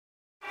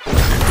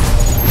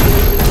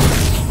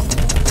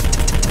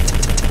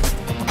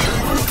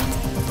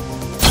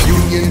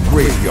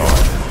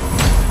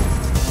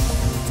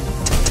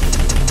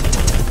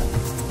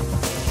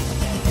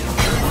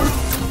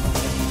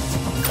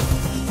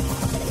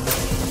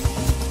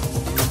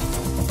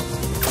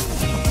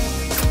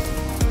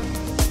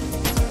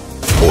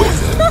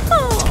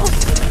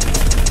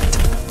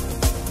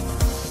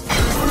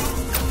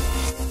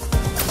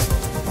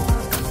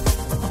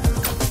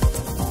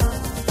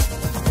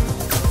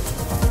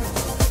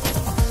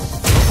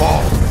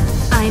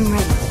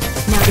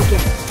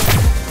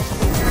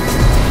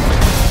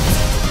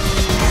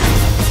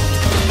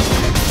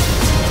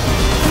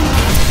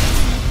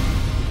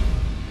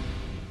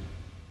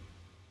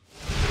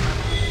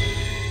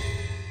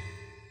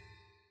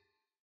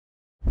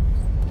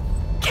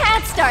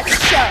start the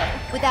show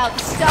without the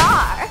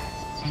star,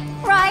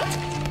 right?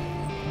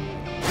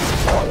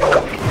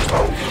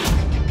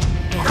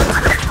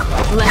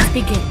 Let's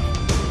begin.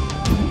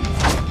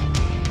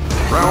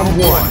 Round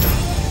 1.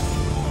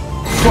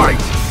 Fight!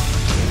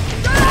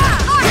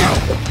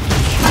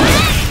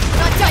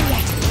 Not done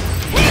yet.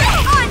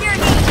 On your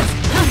knees.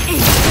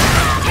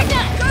 You're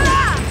done.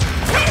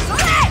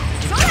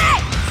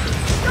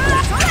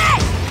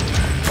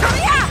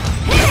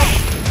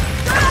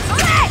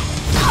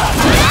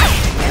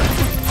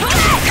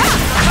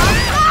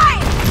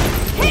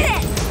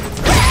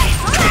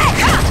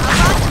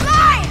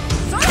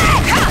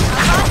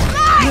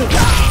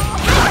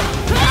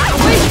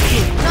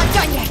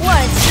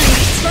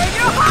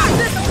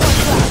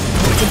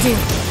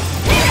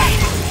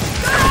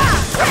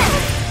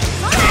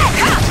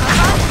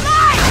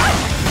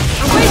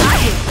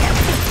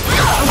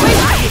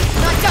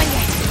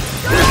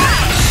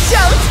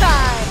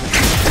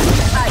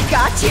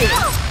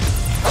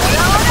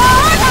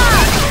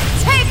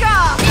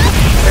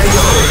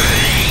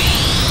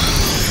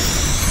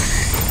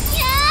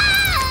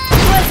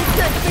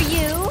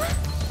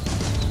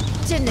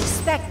 Didn't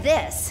expect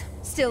this.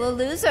 Still a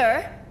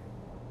loser.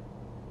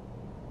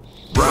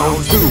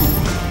 Round 2.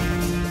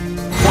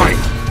 Fight!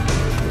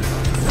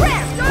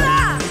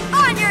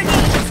 On your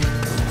knees!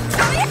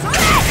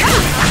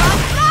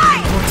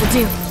 What to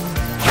do?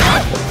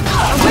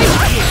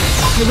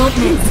 You won't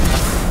miss.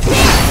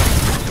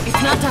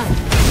 It's not done.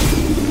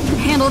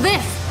 Handle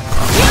this.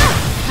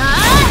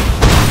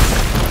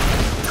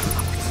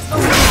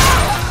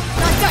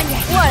 Not done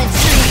yet. What a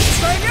treat!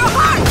 Turn your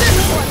heart! This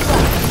is what's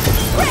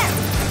left.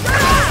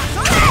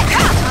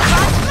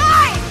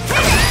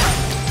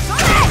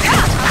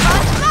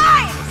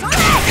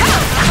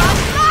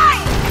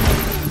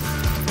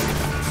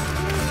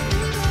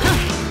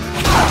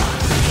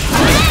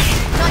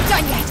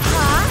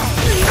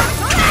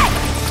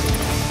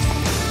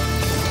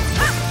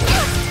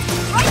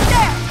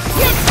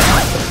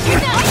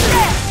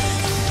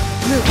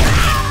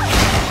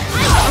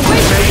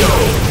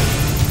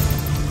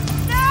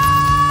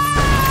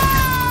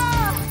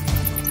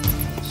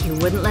 You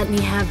wouldn't let me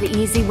have the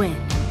easy win.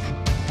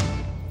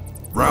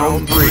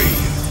 Round 3.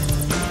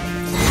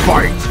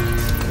 Fight!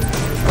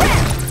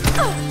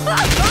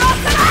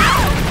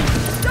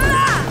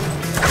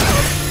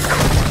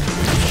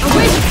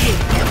 Away with you!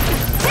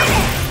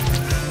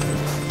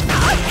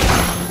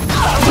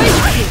 Away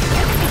with you!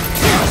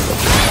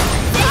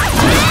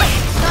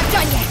 Not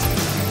done yet.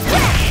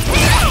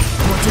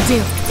 What to do?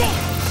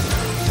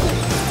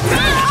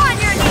 On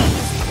your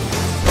knees.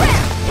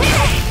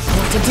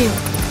 What to do?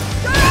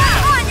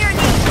 On your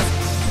knees.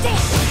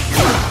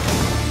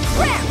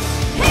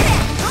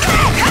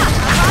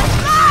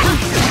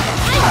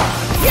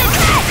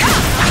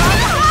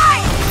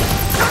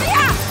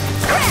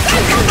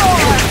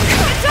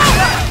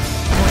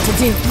 What to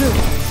do? Move.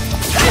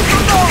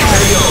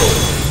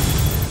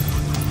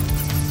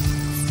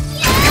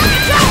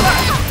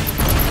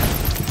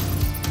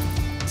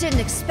 Didn't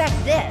expect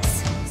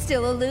this.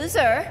 Still a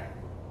loser.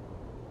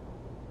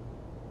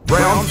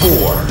 Round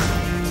 4.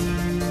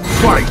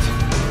 Fight!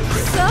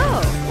 So.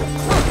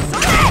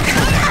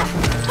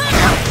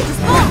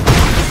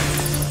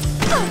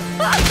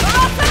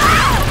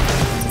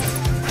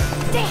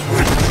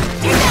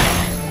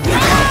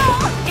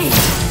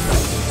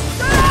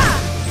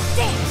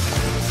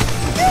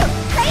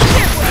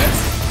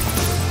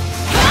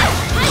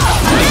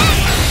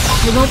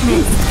 You won't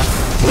miss.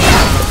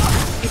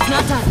 It's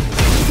not done.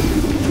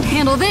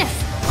 Handle this.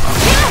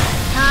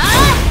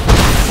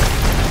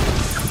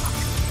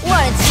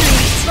 What a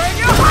treat! Turn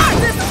your heart!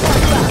 This is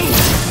what's left.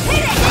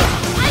 Hit it!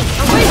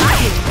 Away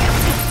with you!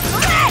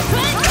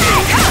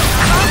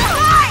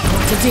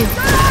 What to do?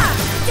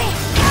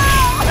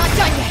 Not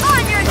done yet.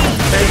 On your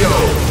knees.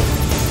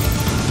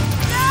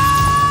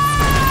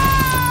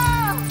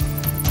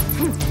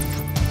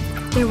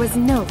 There was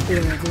no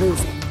fear of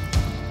losing.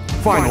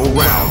 Final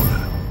round.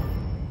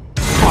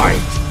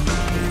 Fight!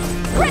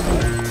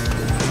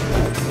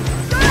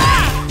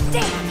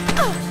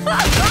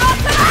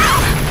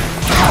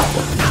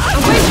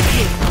 Away with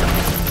you!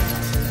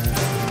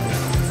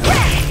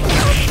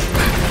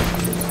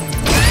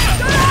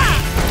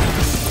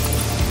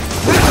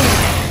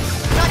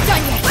 Not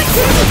done yet. Look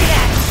at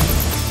that.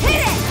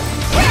 Hit it!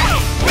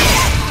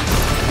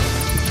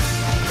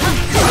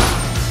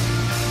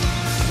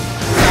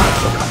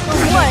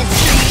 What a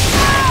treat!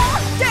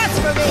 That's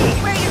for me!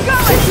 Where you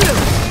going to?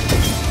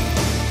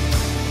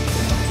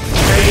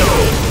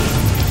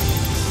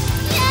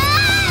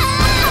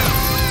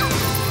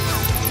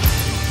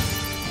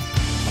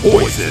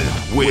 Poison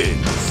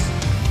wins.